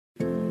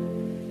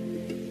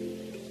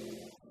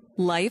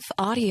Life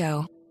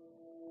Audio.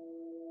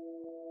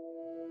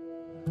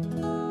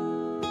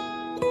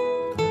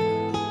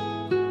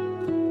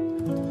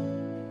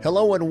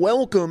 Hello and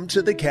welcome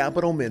to the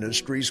Capital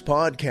Ministries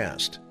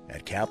podcast.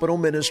 At Capital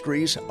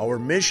Ministries, our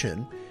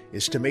mission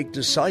is to make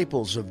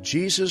disciples of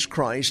Jesus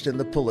Christ in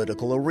the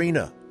political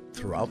arena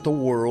throughout the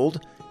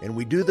world, and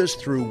we do this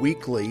through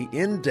weekly,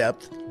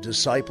 in-depth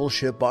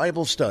discipleship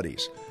Bible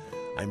studies.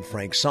 I'm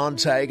Frank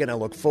Sontag, and I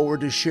look forward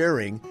to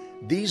sharing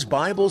these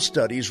Bible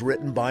studies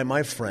written by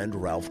my friend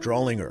Ralph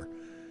Drollinger.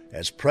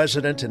 As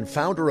president and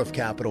founder of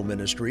Capital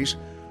Ministries,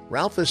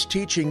 Ralph is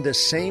teaching the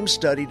same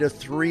study to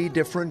 3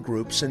 different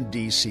groups in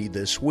D.C.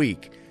 this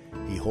week.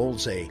 He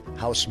holds a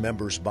House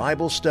Members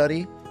Bible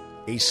Study,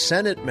 a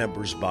Senate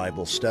Members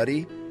Bible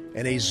Study,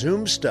 and a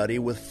Zoom study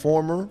with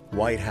former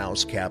White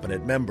House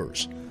cabinet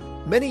members.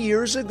 Many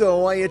years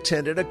ago, I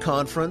attended a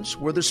conference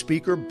where the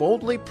speaker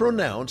boldly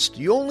pronounced,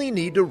 "You only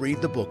need to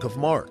read the book of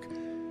Mark."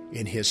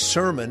 In his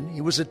sermon,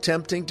 he was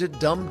attempting to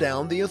dumb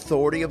down the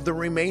authority of the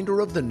remainder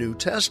of the New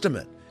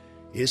Testament.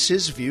 Is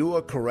his view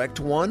a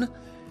correct one?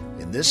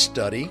 In this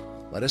study,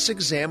 let us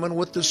examine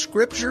what the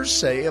Scriptures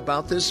say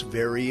about this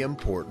very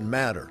important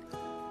matter.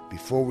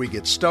 Before we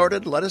get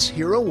started, let us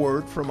hear a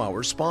word from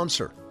our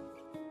sponsor.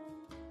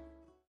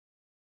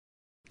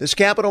 This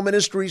Capital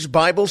Ministries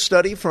Bible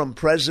study from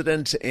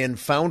President and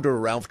founder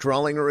Ralph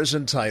Drollinger is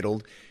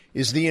entitled,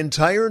 "Is the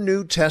Entire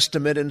New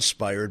Testament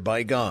Inspired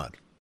by God?"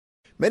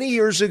 Many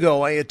years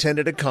ago, I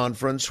attended a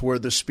conference where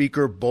the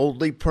speaker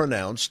boldly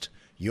pronounced,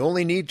 "You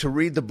only need to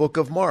read the book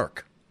of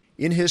Mark."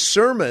 In his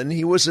sermon,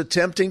 he was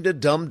attempting to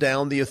dumb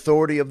down the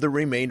authority of the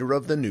remainder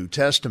of the New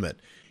Testament.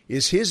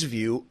 Is his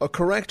view a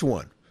correct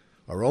one?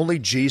 Are only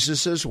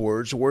Jesus'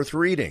 words worth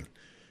reading?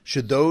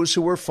 Should those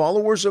who were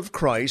followers of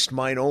Christ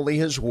mind only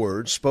his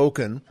words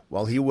spoken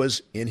while he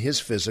was in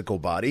his physical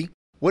body?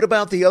 What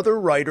about the other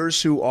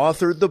writers who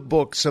authored the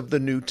books of the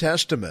New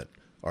Testament?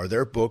 Are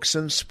their books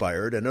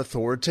inspired and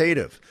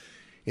authoritative?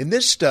 In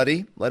this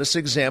study, let us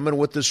examine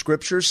what the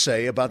Scriptures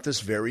say about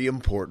this very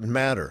important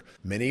matter.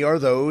 Many are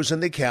those in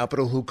the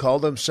capital who call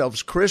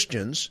themselves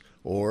Christians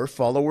or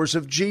followers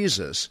of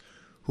Jesus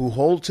who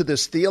hold to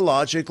this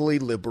theologically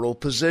liberal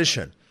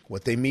position.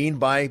 What they mean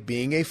by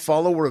being a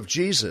follower of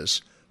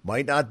Jesus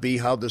might not be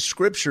how the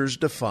Scriptures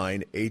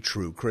define a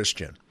true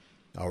Christian.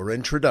 Our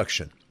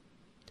introduction.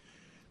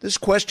 This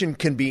question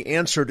can be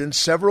answered in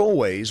several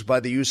ways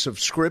by the use of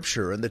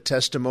Scripture and the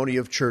testimony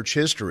of church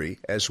history,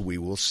 as we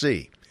will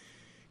see.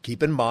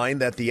 Keep in mind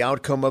that the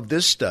outcome of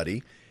this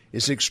study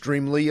is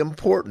extremely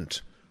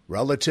important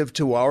relative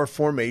to our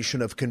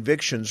formation of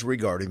convictions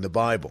regarding the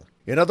Bible.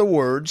 In other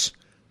words,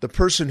 the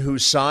person who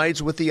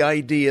sides with the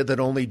idea that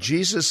only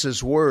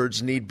Jesus'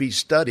 words need be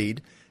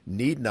studied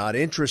need not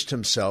interest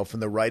himself in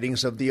the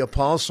writings of the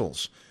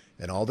apostles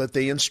and all that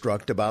they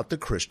instruct about the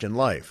Christian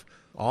life.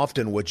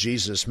 Often what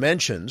Jesus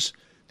mentions,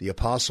 the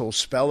apostles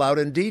spell out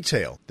in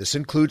detail. This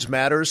includes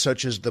matters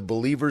such as the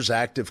believer's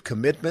active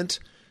commitment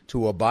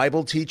to a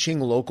Bible-teaching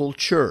local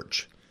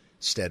church,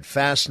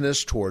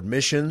 steadfastness toward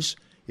missions,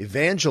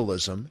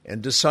 evangelism,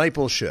 and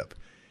discipleship,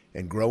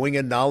 and growing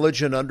in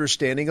knowledge and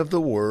understanding of the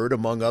Word,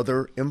 among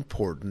other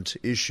important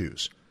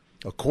issues.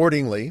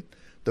 Accordingly,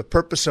 the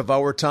purpose of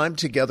our time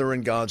together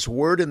in God's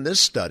Word in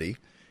this study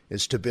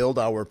is to build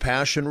our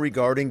passion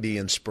regarding the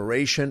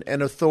inspiration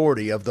and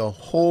authority of the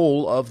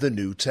whole of the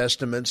New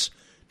Testament's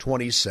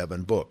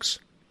 27 books.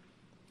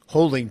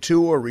 Holding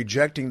to or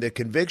rejecting the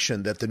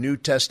conviction that the New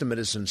Testament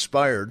is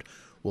inspired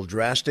will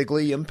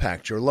drastically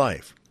impact your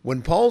life.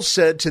 When Paul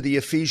said to the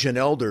Ephesian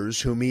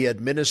elders whom he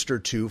had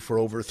ministered to for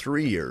over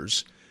 3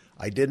 years,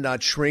 "I did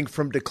not shrink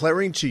from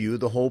declaring to you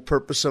the whole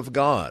purpose of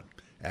God,"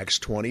 Acts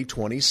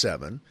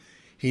 20:27,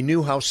 he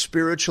knew how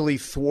spiritually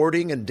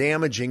thwarting and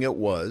damaging it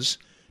was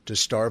to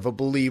starve a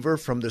believer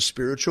from the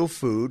spiritual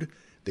food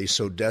they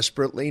so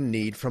desperately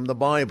need from the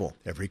Bible.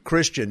 Every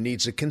Christian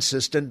needs a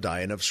consistent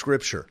diet of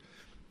Scripture.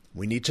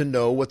 We need to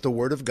know what the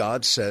Word of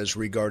God says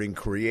regarding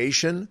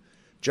creation,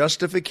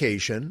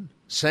 justification,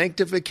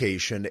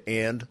 sanctification,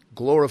 and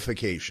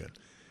glorification.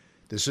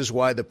 This is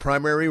why the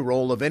primary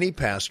role of any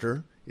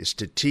pastor is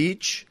to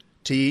teach,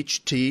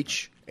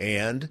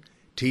 and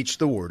teach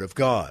the Word of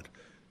God.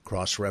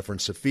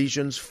 Cross-reference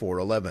Ephesians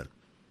 4:11.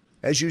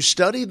 As you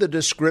study the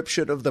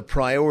description of the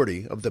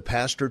priority of the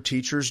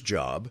pastor-teacher's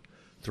job,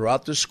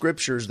 throughout the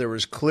Scriptures there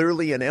is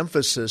clearly an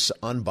emphasis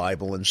on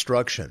Bible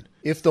instruction.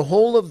 If the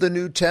whole of the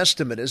New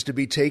Testament is to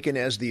be taken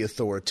as the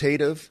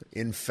authoritative,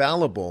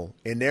 infallible,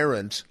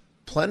 inerrant,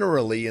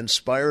 plenarily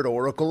inspired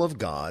oracle of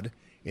God,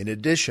 in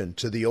addition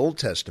to the Old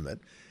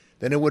Testament,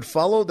 then it would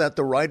follow that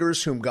the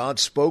writers whom God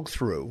spoke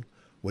through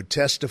would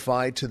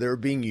testify to their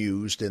being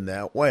used in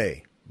that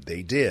way.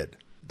 They did.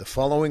 The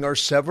following are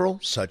several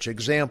such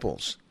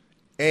examples.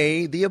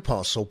 A. The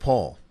Apostle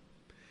Paul.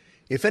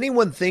 If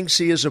anyone thinks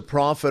he is a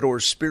prophet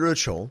or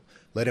spiritual,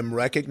 let him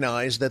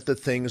recognize that the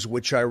things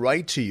which I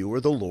write to you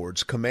are the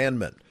Lord's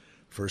commandment.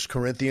 1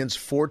 Corinthians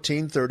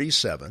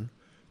 14:37,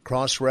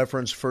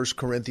 cross-reference 1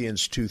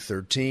 Corinthians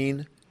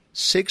 2:13,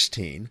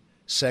 16,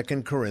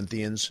 2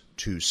 Corinthians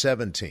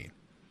 2:17.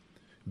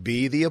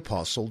 B. The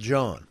Apostle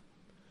John.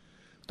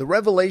 The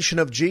revelation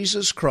of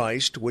Jesus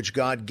Christ, which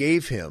God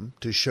gave him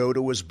to show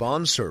to his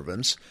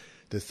bondservants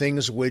the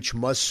things which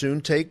must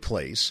soon take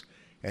place,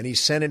 and he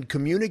sent and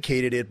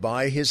communicated it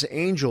by his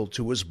angel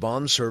to his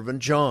bondservant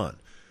John,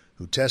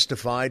 who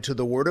testified to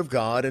the word of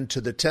God and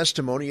to the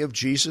testimony of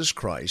Jesus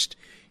Christ,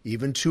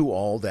 even to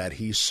all that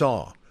he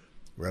saw.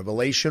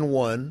 Revelation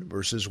 1,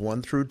 verses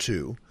 1 through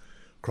 2,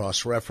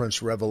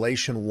 cross-reference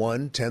Revelation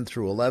 1, 10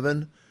 through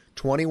 11,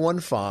 21,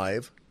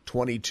 5,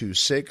 22,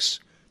 6,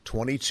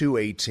 22,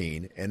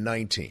 18, and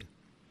 19.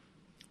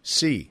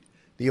 C.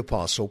 The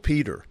Apostle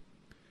Peter.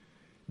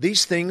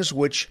 These things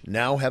which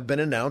now have been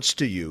announced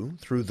to you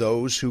through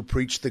those who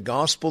preach the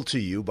gospel to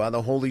you by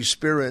the Holy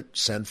Spirit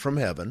sent from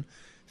heaven,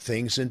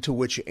 things into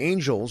which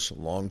angels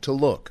long to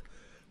look.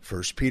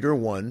 1 Peter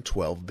 1,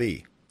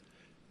 12b.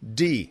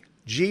 D.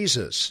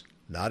 Jesus,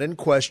 not in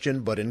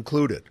question but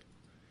included.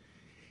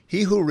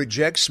 He who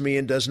rejects me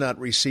and does not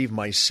receive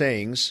my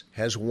sayings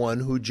has one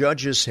who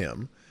judges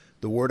him.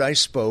 The word I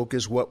spoke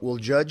is what will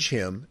judge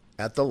him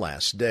at the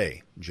last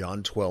day.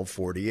 John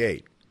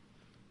 12:48.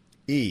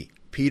 E.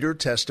 Peter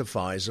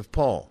testifies of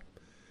Paul.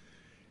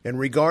 And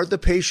regard the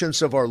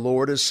patience of our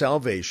Lord as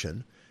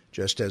salvation,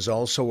 just as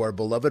also our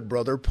beloved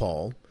brother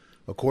Paul,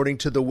 according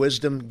to the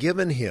wisdom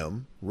given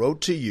him,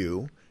 wrote to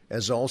you,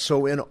 as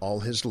also in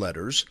all his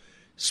letters,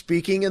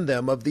 speaking in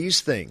them of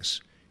these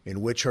things,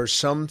 in which are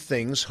some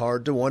things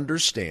hard to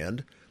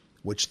understand,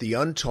 which the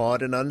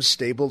untaught and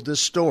unstable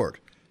distort,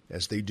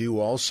 as they do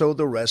also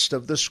the rest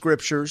of the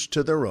Scriptures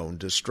to their own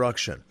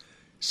destruction.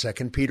 2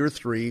 Peter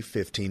 3,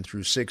 15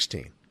 through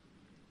 16.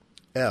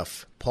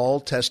 F. Paul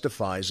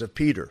testifies of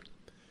Peter.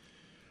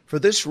 For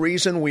this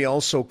reason we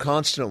also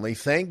constantly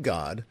thank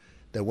God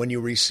that when you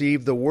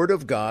received the word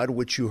of God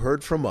which you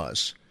heard from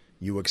us,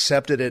 you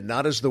accepted it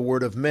not as the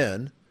word of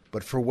men,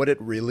 but for what it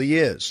really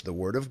is, the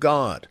word of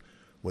God,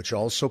 which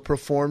also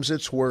performs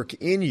its work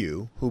in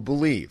you who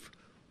believe.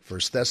 1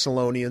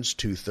 Thessalonians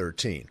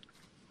 2:13.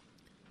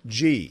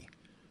 G.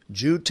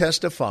 Jude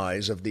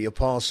testifies of the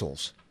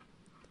apostles.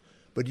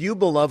 But you,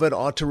 beloved,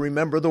 ought to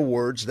remember the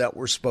words that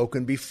were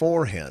spoken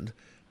beforehand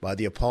by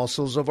the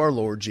apostles of our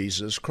Lord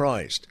Jesus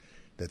Christ,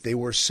 that they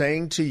were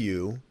saying to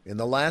you, in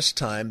the last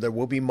time there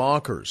will be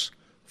mockers,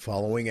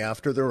 following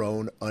after their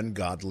own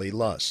ungodly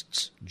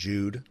lusts.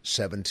 Jude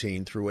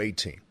 17 through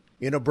 18.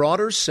 In a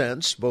broader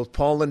sense, both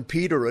Paul and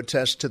Peter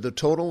attest to the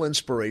total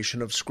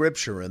inspiration of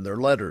Scripture in their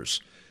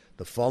letters.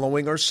 The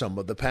following are some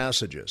of the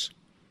passages.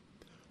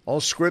 All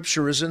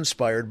Scripture is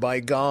inspired by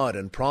God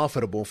and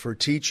profitable for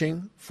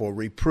teaching, for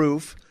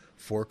reproof,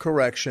 for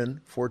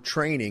correction, for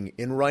training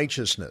in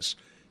righteousness.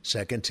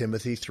 2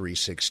 Timothy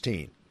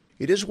 3:16.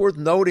 It is worth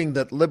noting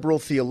that liberal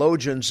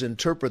theologians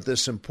interpret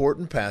this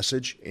important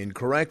passage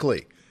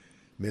incorrectly.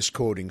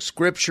 Misquoting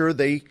Scripture,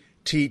 they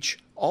teach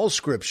all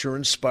Scripture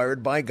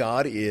inspired by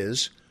God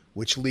is,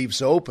 which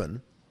leaves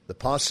open the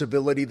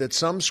possibility that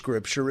some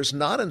Scripture is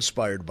not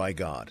inspired by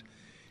God,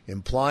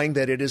 implying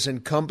that it is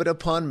incumbent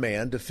upon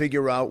man to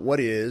figure out what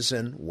is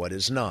and what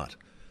is not.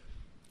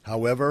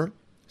 However,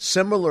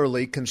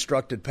 similarly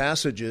constructed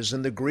passages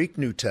in the Greek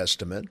New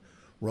Testament,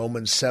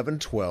 Romans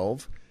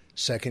 7:12,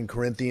 2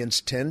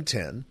 Corinthians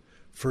 10:10,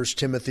 1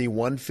 Timothy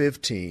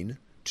 1:15,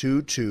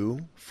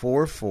 2:2,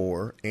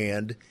 4:4,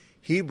 and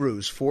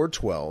Hebrews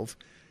 4:12,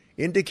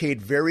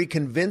 indicate very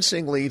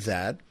convincingly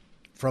that,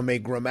 from a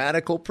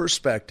grammatical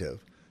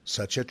perspective,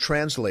 such a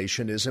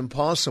translation is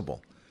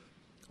impossible.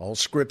 All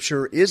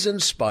Scripture is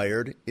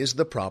inspired is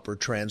the proper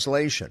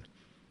translation.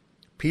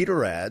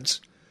 Peter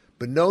adds,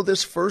 but know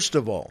this first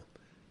of all,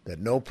 that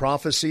no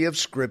prophecy of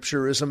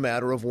Scripture is a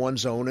matter of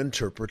one's own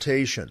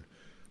interpretation,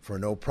 for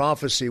no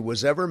prophecy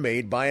was ever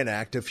made by an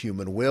act of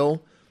human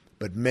will,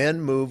 but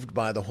men moved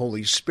by the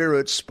Holy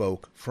Spirit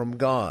spoke from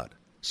God.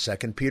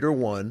 2 Peter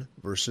 1,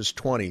 verses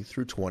 20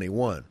 through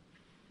 21.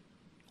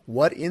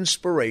 What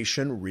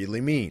inspiration really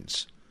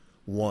means?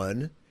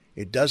 1.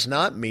 It does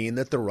not mean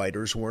that the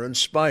writers were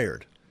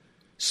inspired.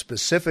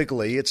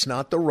 Specifically, it's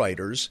not the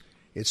writers,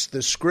 it's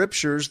the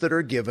Scriptures that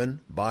are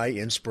given by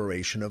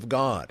inspiration of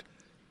God.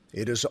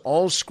 It is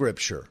all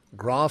Scripture,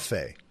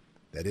 graphe,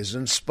 that is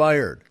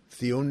inspired,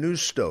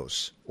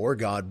 theopneustos, or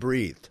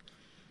God-breathed.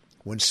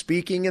 When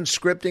speaking and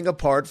scripting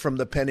apart from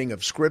the penning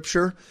of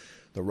Scripture,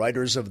 the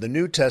writers of the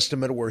New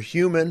Testament were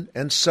human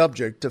and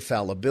subject to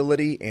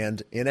fallibility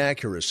and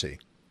inaccuracy.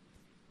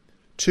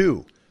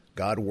 2.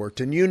 God worked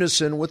in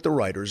unison with the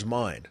writer's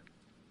mind.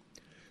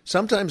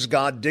 Sometimes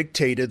God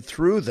dictated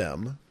through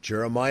them,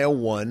 Jeremiah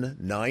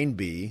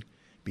 1:9b,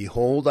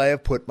 Behold, I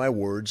have put my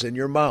words in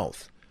your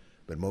mouth.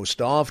 But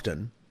most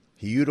often,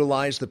 he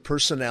utilized the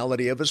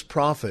personality of his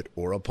prophet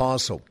or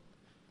apostle.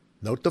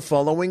 Note the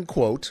following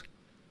quote,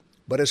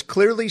 But as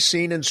clearly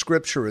seen in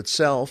Scripture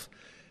itself,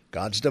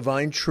 God's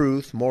divine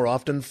truth more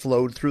often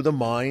flowed through the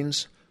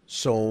minds,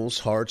 souls,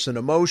 hearts, and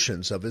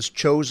emotions of his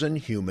chosen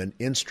human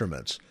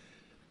instruments.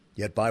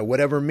 Yet by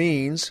whatever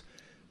means,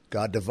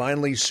 God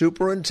divinely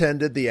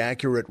superintended the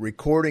accurate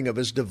recording of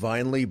his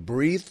divinely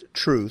breathed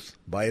truth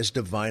by his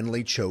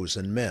divinely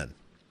chosen men.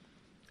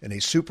 In a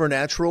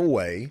supernatural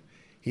way,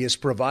 He has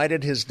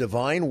provided His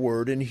divine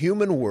word in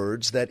human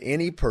words that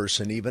any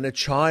person, even a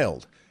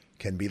child,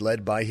 can be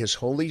led by His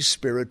Holy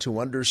Spirit to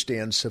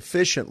understand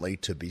sufficiently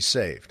to be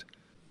saved.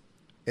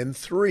 And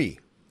 3,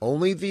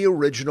 only the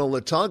original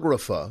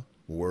Autographa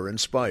were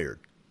inspired.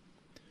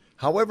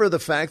 However, the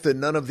fact that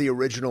none of the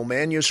original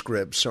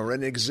manuscripts are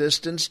in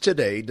existence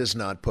today does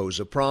not pose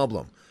a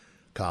problem.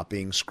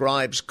 Copying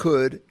scribes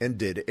could and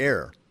did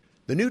err.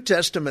 The New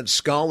Testament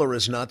scholar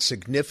is not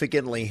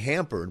significantly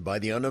hampered by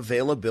the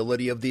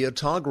unavailability of the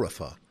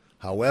Autographa.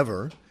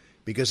 However,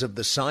 because of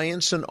the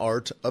science and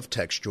art of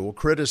textual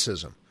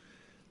criticism,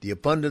 the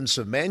abundance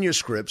of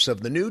manuscripts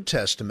of the New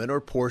Testament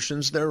or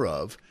portions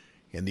thereof,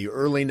 and the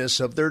earliness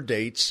of their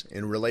dates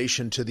in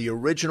relation to the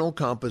original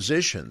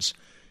compositions,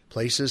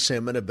 places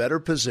him in a better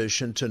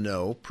position to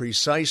know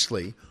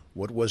precisely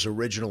what was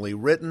originally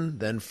written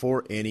than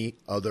for any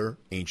other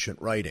ancient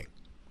writing.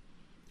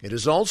 It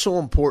is also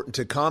important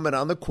to comment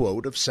on the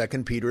quote of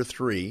 2 Peter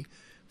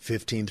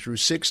 3:15 through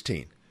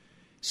 16.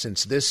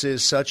 Since this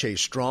is such a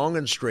strong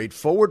and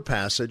straightforward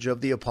passage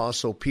of the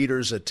Apostle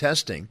Peter's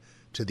attesting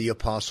to the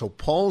Apostle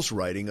Paul's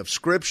writing of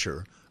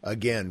Scripture,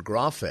 again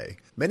graphe,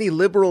 many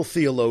liberal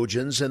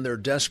theologians in their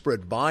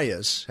desperate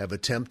bias have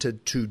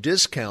attempted to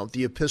discount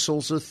the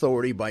epistle's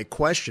authority by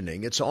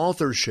questioning its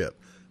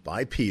authorship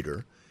by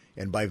Peter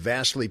and by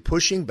vastly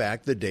pushing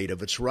back the date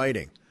of its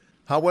writing.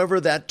 However,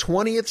 that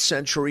 20th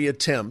century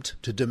attempt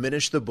to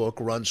diminish the book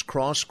runs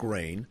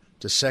cross-grain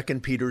to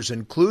 2 Peter's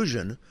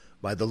inclusion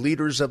by the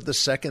leaders of the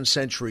 2nd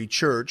century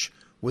church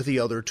with the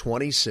other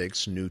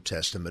 26 New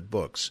Testament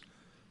books.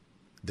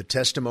 The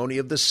testimony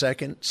of the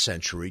 2nd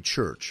century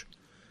church.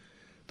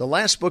 The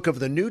last book of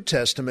the New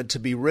Testament to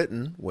be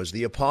written was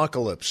the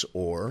Apocalypse,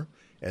 or,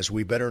 as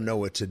we better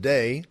know it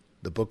today,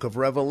 the book of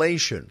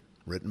Revelation,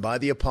 written by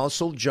the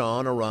Apostle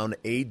John around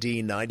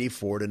A.D.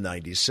 94 to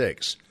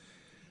 96.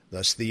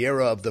 Thus the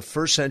era of the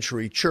first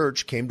century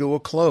church came to a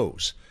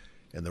close,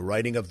 and the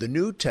writing of the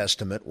New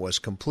Testament was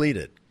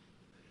completed.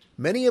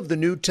 Many of the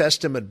New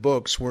Testament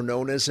books were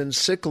known as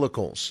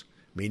encyclicals,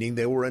 meaning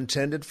they were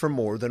intended for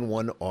more than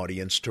one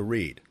audience to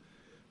read.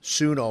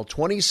 Soon all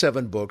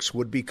 27 books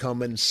would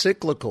become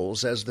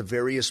encyclicals as the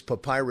various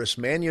papyrus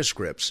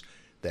manuscripts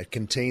that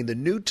contained the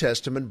New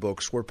Testament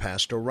books were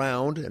passed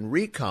around and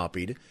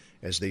recopied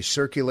as they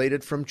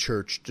circulated from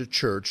church to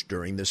church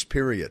during this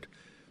period.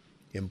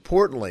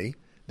 Importantly,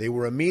 they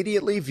were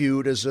immediately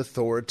viewed as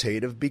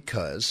authoritative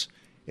because,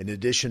 in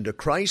addition to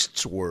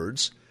Christ's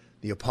words,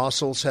 the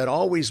apostles had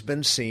always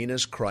been seen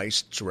as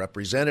Christ's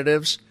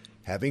representatives,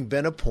 having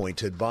been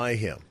appointed by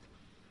Him.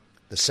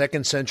 The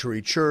 2nd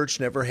century church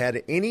never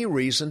had any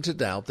reason to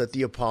doubt that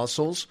the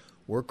apostles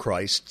were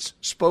Christ's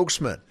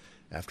spokesmen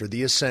after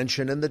the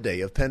ascension and the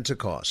day of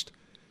Pentecost.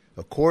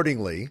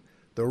 Accordingly,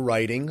 their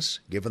writings,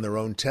 given their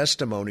own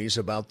testimonies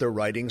about their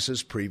writings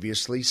as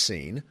previously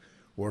seen,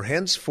 were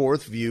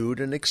henceforth viewed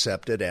and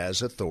accepted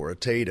as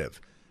authoritative.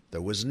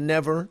 There was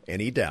never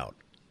any doubt.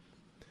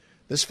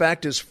 This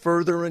fact is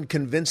further and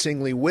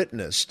convincingly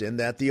witnessed in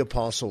that the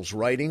apostles'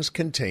 writings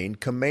contained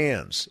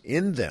commands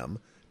in them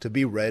to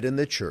be read in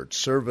the church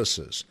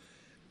services.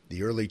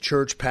 The early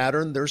church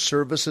patterned their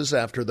services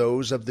after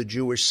those of the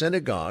Jewish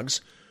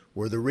synagogues,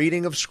 where the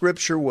reading of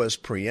Scripture was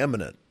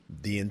preeminent.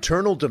 The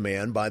internal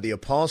demand by the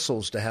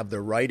apostles to have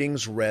their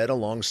writings read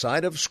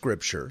alongside of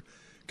Scripture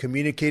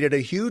communicated a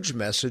huge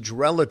message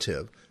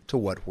relative to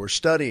what we're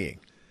studying.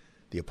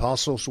 The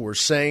apostles were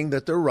saying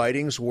that their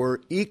writings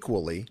were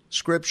equally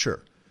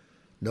Scripture.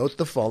 Note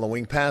the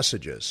following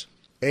passages.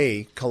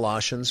 A.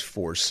 Colossians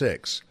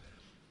 4:6.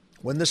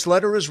 When this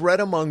letter is read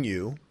among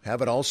you,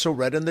 have it also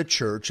read in the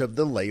church of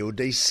the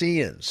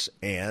Laodiceans,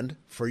 and,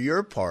 for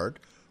your part,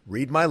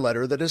 read my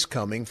letter that is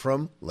coming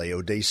from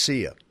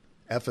Laodicea,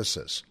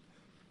 Ephesus.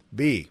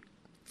 B.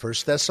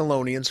 1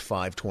 Thessalonians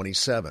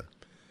 5:27.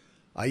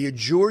 I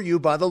adjure you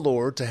by the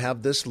Lord to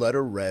have this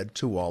letter read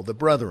to all the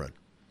brethren.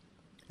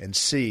 And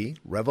C.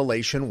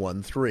 Revelation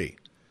 1:3.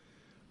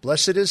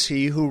 Blessed is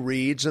he who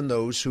reads and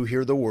those who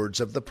hear the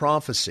words of the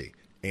prophecy,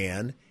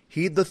 and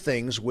heed the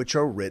things which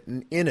are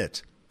written in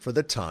it, for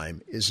the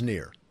time is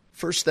near.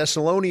 1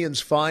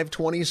 Thessalonians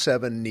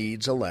 5:27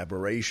 needs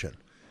elaboration.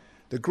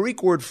 The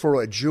Greek word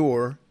for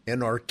adjure,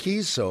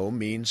 enarchizo,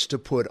 means to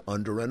put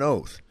under an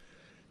oath.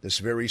 This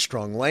very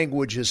strong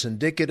language is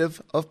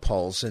indicative of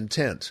Paul's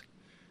intent.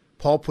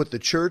 Paul put the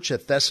church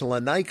at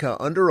Thessalonica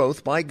under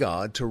oath by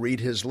God to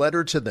read his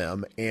letter to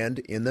them and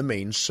in the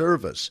main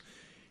service.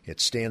 It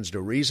stands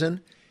to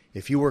reason,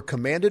 if you were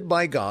commanded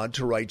by God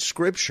to write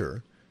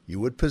Scripture,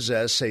 you would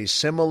possess a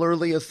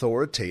similarly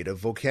authoritative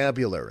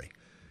vocabulary.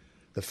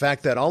 The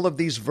fact that all of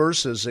these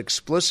verses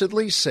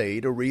explicitly say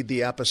to read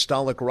the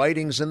apostolic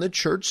writings in the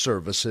church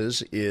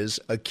services is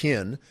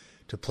akin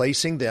to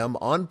placing them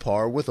on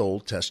par with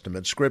Old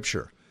Testament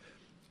Scripture.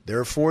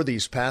 Therefore,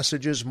 these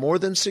passages more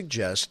than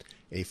suggest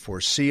a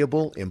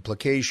foreseeable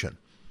implication.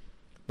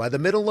 By the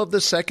middle of the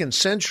 2nd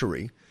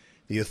century,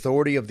 the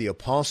authority of the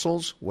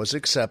apostles was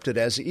accepted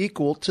as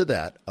equal to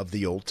that of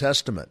the Old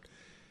Testament.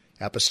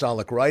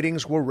 Apostolic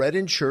writings were read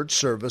in church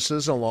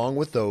services along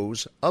with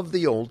those of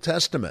the Old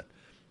Testament.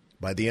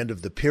 By the end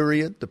of the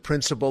period, the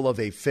principle of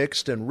a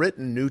fixed and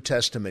written New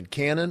Testament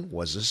canon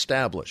was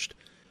established.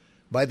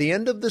 By the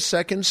end of the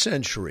 2nd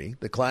century,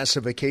 the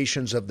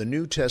classifications of the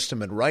New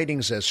Testament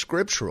writings as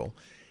scriptural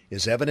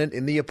is evident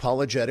in the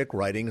apologetic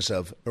writings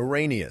of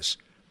Irenaeus.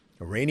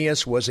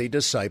 Irenaeus was a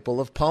disciple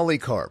of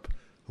Polycarp,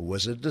 who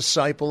was a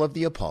disciple of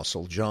the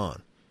Apostle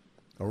John.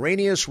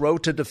 Irenaeus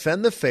wrote to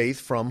defend the faith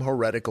from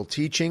heretical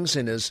teachings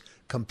in his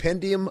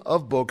compendium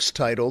of books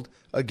titled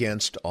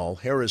Against All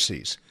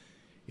Heresies.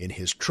 In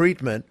his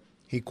treatment,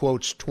 he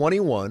quotes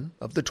 21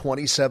 of the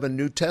 27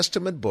 New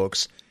Testament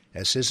books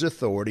as his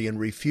authority in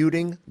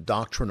refuting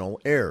doctrinal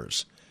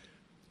errors.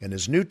 And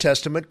his New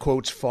Testament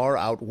quotes far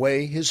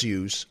outweigh his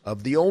use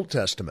of the Old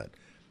Testament.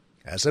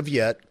 As of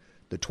yet,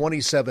 the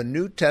 27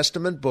 New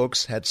Testament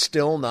books had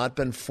still not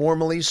been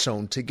formally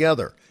sewn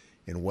together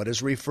in what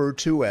is referred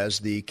to as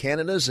the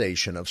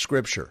canonization of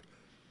Scripture.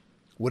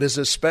 What is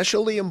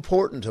especially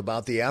important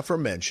about the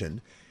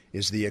aforementioned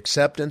is the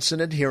acceptance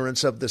and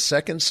adherence of the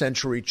 2nd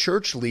century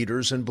church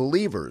leaders and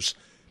believers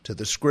to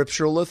the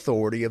scriptural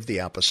authority of the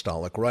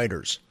apostolic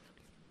writers.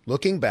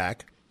 Looking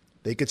back,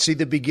 they could see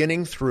the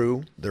beginning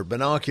through their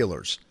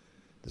binoculars.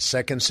 The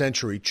 2nd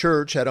century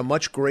church had a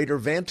much greater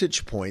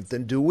vantage point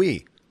than do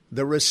we.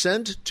 Their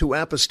ascent to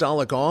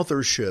apostolic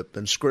authorship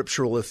and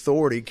scriptural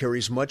authority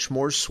carries much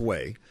more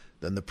sway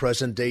than the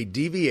present-day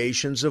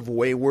deviations of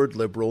wayward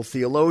liberal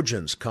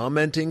theologians,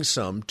 commenting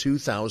some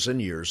 2,000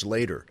 years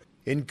later.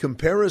 In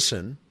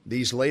comparison,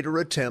 these later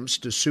attempts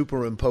to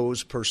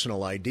superimpose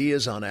personal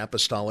ideas on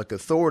apostolic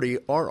authority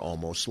are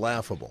almost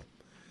laughable.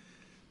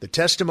 The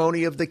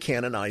testimony of the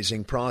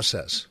canonizing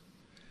process.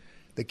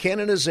 The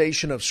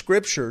canonization of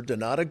Scripture did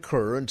not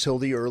occur until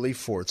the early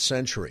 4th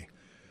century.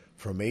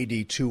 From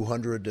AD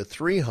 200 to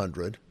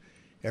 300,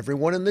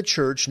 everyone in the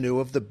church knew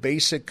of the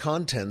basic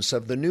contents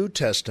of the New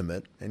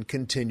Testament and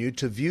continued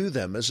to view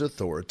them as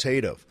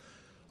authoritative,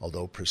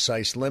 although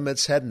precise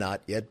limits had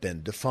not yet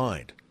been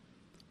defined.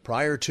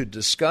 Prior to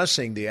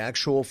discussing the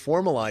actual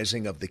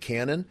formalizing of the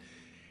canon,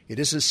 it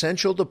is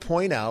essential to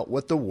point out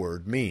what the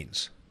word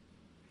means.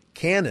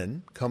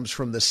 Canon comes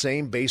from the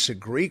same basic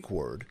Greek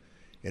word.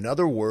 In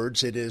other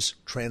words, it is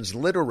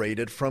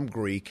transliterated from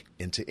Greek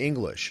into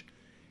English.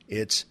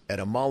 Its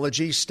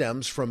etymology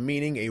stems from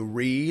meaning a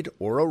reed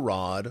or a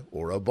rod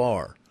or a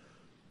bar.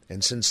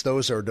 And since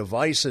those are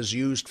devices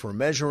used for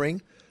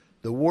measuring,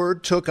 the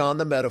word took on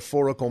the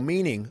metaphorical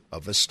meaning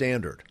of a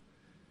standard.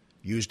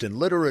 Used in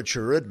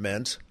literature, it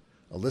meant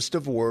a list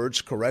of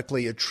words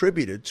correctly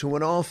attributed to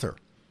an author.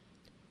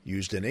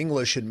 Used in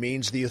English, it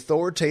means the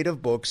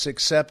authoritative books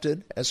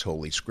accepted as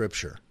Holy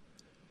Scripture.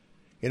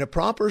 In a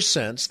proper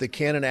sense, the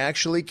canon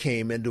actually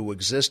came into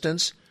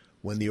existence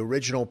when the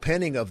original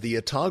penning of the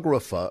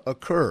Autographa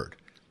occurred,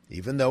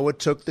 even though it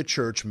took the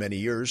Church many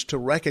years to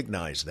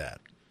recognize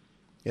that.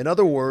 In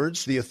other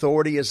words, the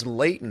authority is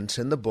latent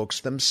in the books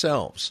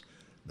themselves,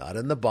 not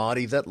in the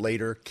body that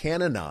later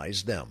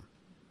canonized them.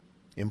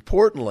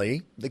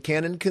 Importantly, the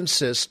canon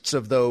consists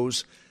of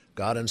those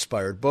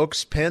God-inspired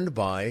books penned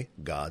by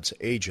God's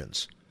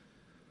agents.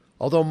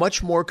 Although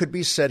much more could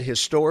be said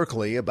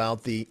historically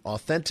about the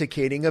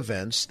authenticating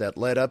events that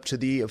led up to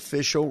the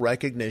official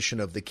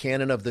recognition of the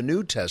canon of the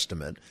New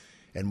Testament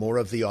and more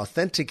of the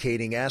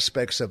authenticating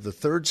aspects of the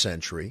 3rd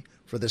century,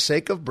 for the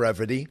sake of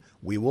brevity,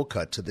 we will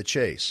cut to the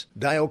chase.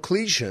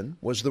 Diocletian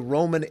was the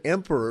Roman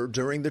emperor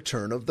during the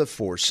turn of the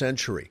 4th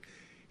century.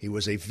 He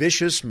was a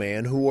vicious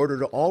man who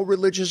ordered all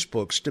religious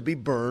books to be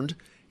burned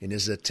in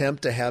his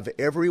attempt to have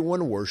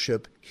everyone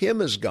worship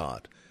him as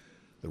God.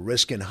 The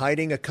risk in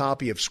hiding a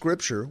copy of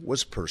Scripture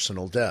was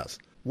personal death.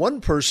 One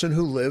person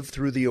who lived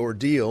through the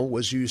ordeal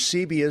was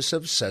Eusebius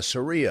of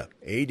Caesarea,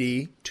 AD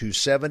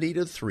 270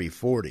 to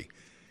 340.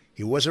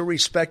 He was a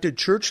respected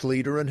church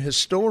leader and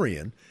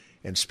historian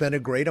and spent a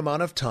great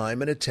amount of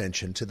time and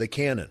attention to the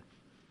canon.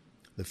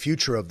 The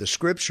future of the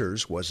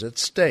Scriptures was at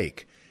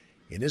stake.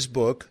 In his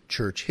book,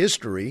 Church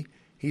History,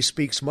 he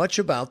speaks much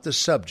about the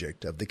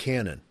subject of the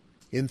canon.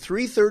 In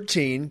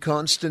 313,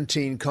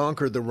 Constantine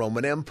conquered the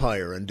Roman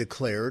Empire and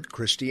declared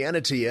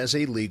Christianity as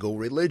a legal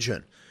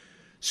religion.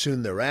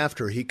 Soon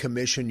thereafter, he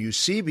commissioned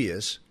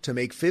Eusebius to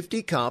make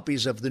 50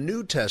 copies of the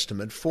New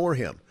Testament for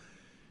him.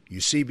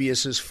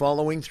 Eusebius's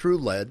following through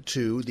led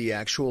to the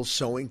actual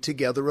sewing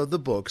together of the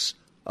books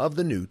of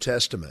the New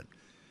Testament.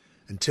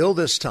 Until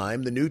this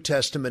time, the New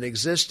Testament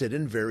existed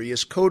in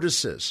various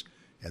codices,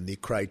 and the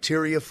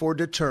criteria for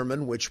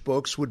determining which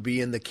books would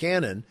be in the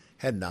canon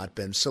had not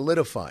been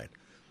solidified.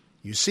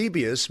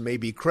 Eusebius may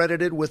be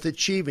credited with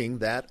achieving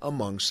that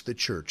amongst the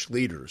church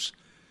leaders.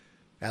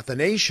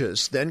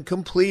 Athanasius then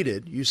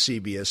completed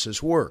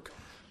Eusebius's work.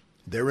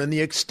 Therein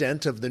the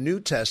extent of the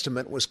New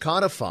Testament was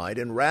codified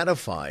and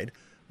ratified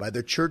by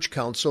the Church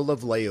Council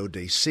of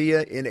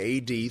Laodicea in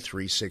AD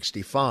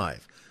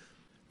 365.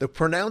 The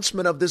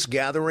pronouncement of this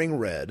gathering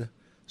read,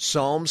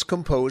 "Psalms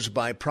composed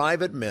by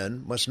private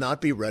men must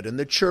not be read in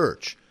the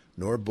church,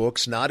 nor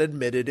books not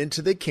admitted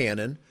into the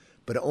canon,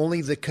 but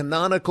only the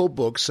canonical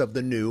books of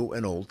the New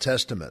and Old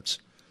Testaments."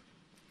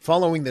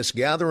 Following this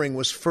gathering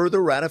was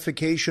further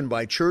ratification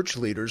by church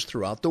leaders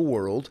throughout the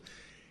world,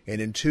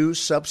 and in 2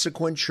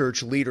 subsequent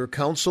church leader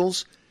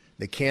councils,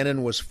 the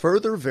canon was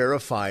further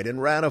verified and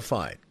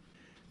ratified.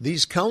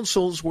 These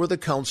councils were the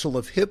Council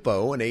of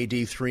Hippo in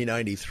AD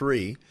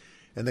 393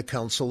 and the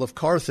Council of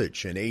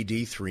Carthage in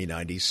AD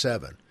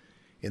 397.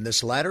 In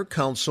this latter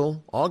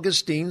council,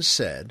 Augustine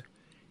said,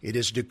 "It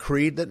is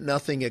decreed that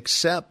nothing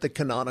except the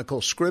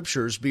canonical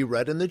scriptures be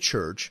read in the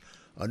church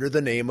under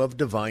the name of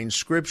divine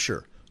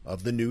scripture,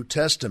 of the New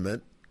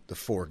Testament, the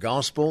 4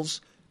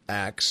 Gospels,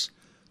 Acts,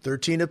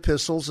 13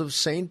 epistles of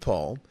St.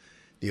 Paul,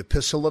 the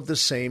epistle of the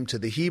same to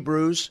the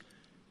Hebrews,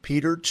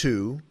 Peter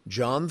 2,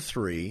 John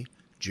 3,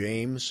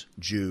 James,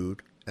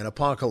 Jude, and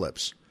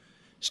Apocalypse."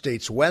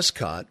 States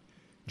Westcott,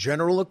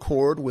 general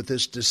accord with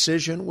this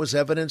decision was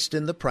evidenced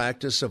in the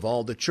practice of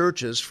all the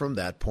churches from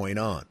that point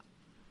on.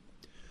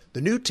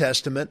 The New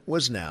Testament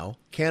was now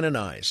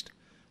canonized.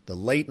 The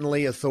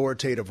latently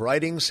authoritative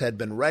writings had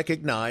been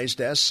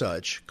recognized as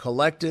such,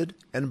 collected,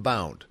 and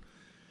bound.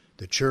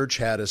 The Church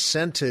had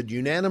assented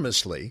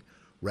unanimously,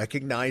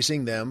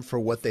 recognizing them for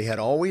what they had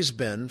always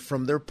been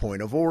from their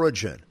point of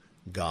origin,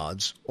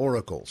 God's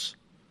oracles.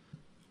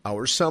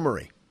 Our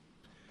summary.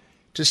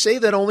 To say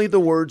that only the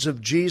words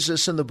of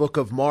Jesus in the book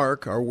of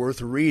Mark are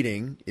worth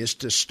reading is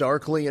to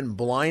starkly and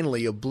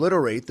blindly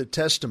obliterate the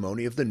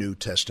testimony of the New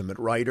Testament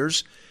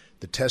writers,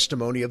 the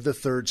testimony of the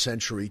 3rd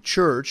century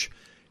church,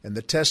 and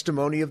the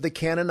testimony of the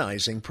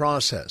canonizing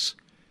process.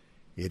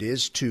 It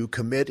is to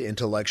commit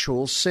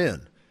intellectual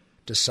sin,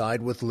 to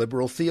side with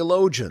liberal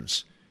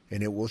theologians,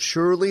 and it will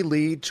surely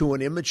lead to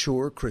an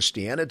immature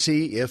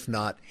Christianity, if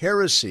not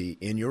heresy,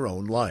 in your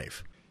own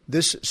life.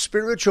 This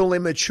spiritual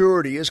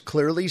immaturity is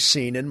clearly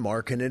seen in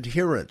Markan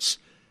adherents.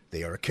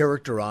 They are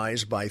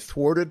characterized by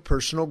thwarted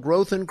personal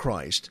growth in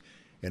Christ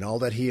and all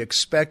that he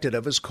expected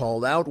of his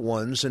called out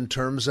ones in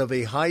terms of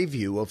a high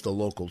view of the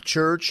local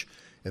church,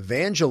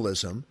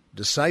 evangelism,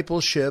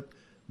 discipleship,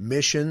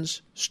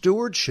 missions,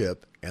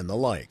 stewardship, and the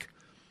like.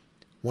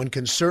 One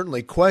can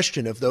certainly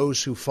question if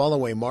those who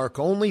follow a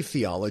Mark-only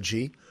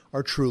theology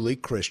are truly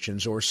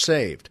Christians or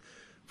saved,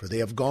 for they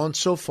have gone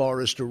so far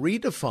as to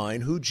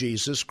redefine who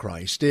Jesus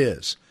Christ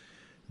is.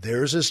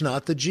 Theirs is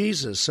not the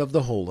Jesus of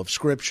the whole of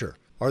Scripture.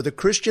 Are the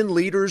Christian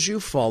leaders you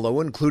follow,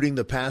 including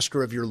the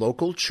pastor of your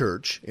local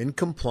church, in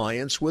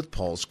compliance with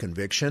Paul's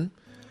conviction?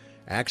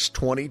 Acts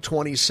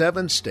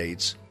 20:27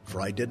 states, "For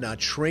I did not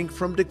shrink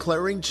from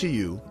declaring to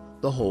you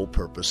the whole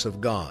purpose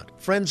of God."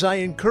 Friends, I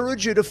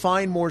encourage you to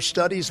find more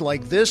studies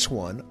like this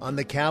one on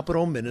the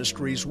Capital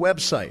Ministries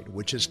website,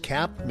 which is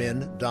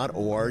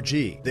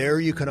capmin.org. There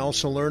you can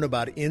also learn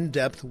about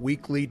in-depth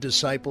weekly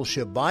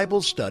discipleship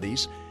Bible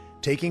studies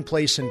taking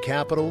place in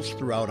capitals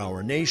throughout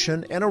our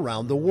nation and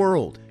around the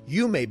world.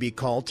 You may be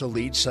called to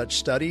lead such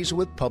studies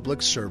with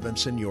public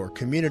servants in your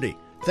community.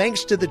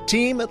 Thanks to the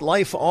team at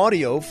Life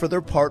Audio for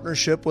their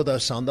partnership with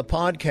us on the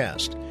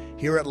podcast.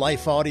 Here at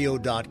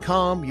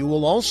lifeaudio.com, you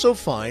will also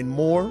find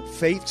more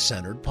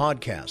faith-centered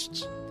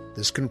podcasts.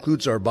 This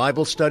concludes our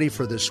Bible study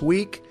for this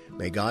week.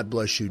 May God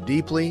bless you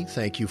deeply.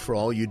 Thank you for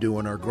all you do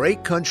in our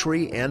great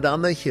country and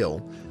on the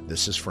Hill.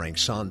 This is Frank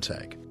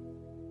Sontag.